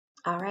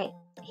All right,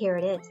 here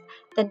it is,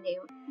 the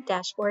new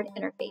dashboard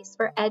interface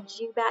for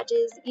Edu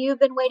badges. You've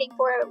been waiting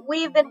for it.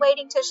 We've been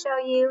waiting to show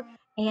you,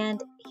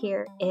 and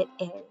here it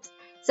is.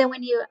 So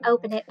when you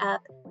open it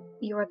up,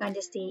 you are going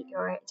to see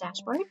your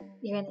dashboard.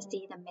 You're going to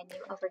see the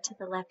menu over to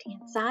the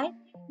left-hand side,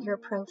 your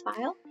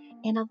profile,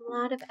 and a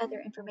lot of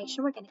other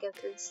information we're going to go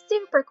through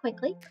super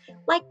quickly,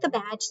 like the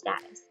badge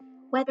status,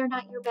 whether or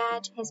not your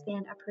badge has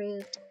been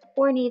approved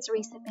or needs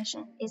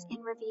resubmission, is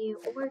in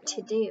review, or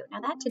to do.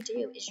 Now that to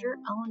do is your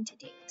own to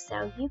do,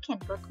 so you can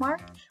bookmark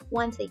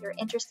ones that you're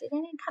interested in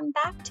and come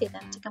back to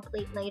them to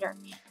complete later.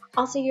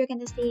 Also, you're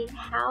going to see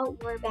how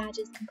your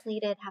badges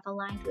completed have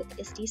aligned with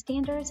ISTE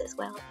standards as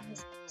well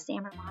as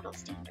SAMR model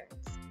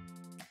standards.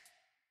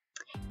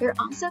 You're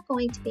also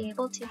going to be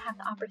able to have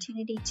the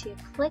opportunity to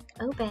click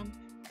open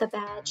the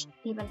badge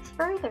even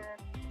further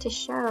to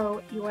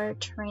show your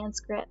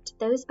transcript,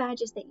 those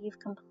badges that you've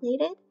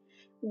completed,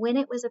 when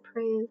it was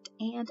approved,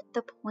 and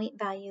the point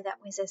value that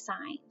was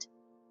assigned.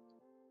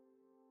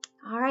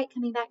 All right,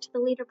 coming back to the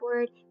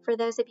leaderboard, for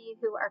those of you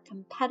who are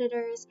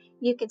competitors,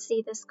 you can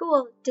see the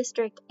school,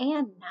 district,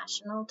 and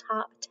national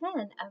top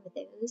 10 of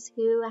those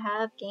who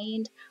have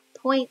gained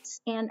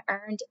points and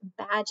earned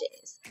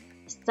badges.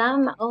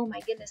 Some, oh my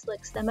goodness,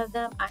 look, some of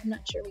them, I'm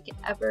not sure we could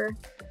ever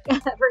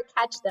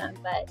catch them,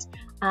 but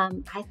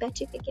I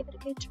bet you could give it a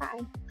good try.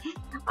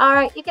 All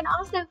right, you can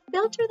also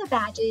filter the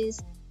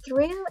badges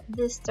through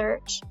the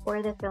search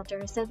or the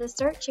filter. So the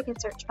search, you can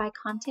search by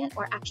content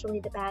or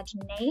actually the badge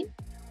name,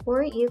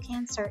 or you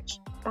can search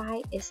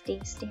by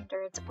ISTE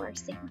standards or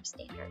SAMR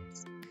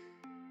standards.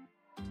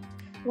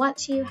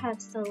 Once you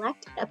have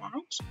selected a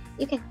badge,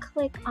 you can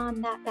click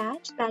on that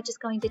badge. The badge is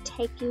going to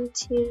take you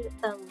to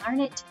the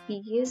Learn It,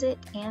 Use It,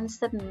 and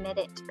Submit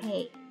It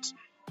page.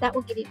 That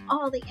will give you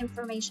all the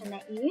information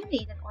that you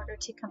need in order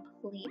to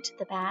complete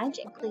the badge,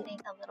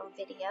 including a little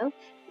video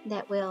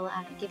that will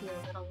give you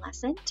a little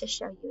lesson to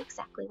show you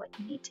exactly what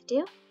you need to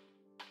do.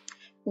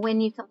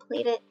 When you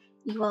complete it,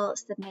 you will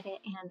submit it,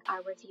 and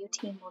our review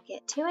team will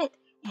get to it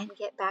and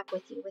get back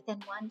with you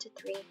within 1 to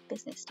 3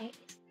 business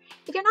days.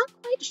 If you're not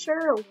quite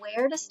sure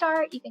where to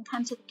start, you can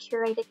come to the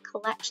curated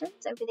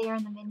collections over there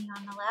in the menu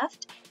on the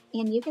left,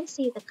 and you can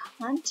see the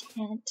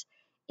content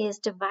is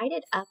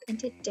divided up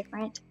into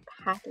different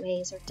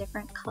pathways or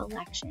different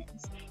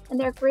collections. And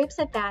there are groups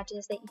of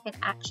badges that you can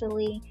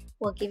actually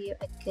will give you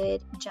a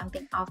good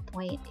jumping off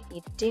point if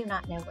you do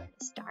not know where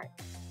to start.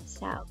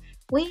 So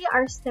we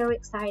are so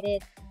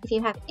excited. If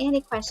you have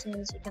any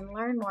questions, you can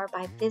learn more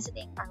by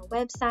visiting our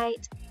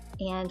website,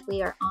 and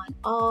we are on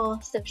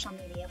all social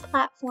media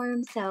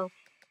platforms. So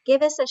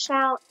give us a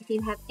shout if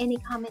you have any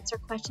comments or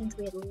questions.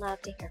 We'd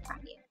love to hear from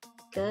you.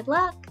 Good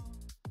luck.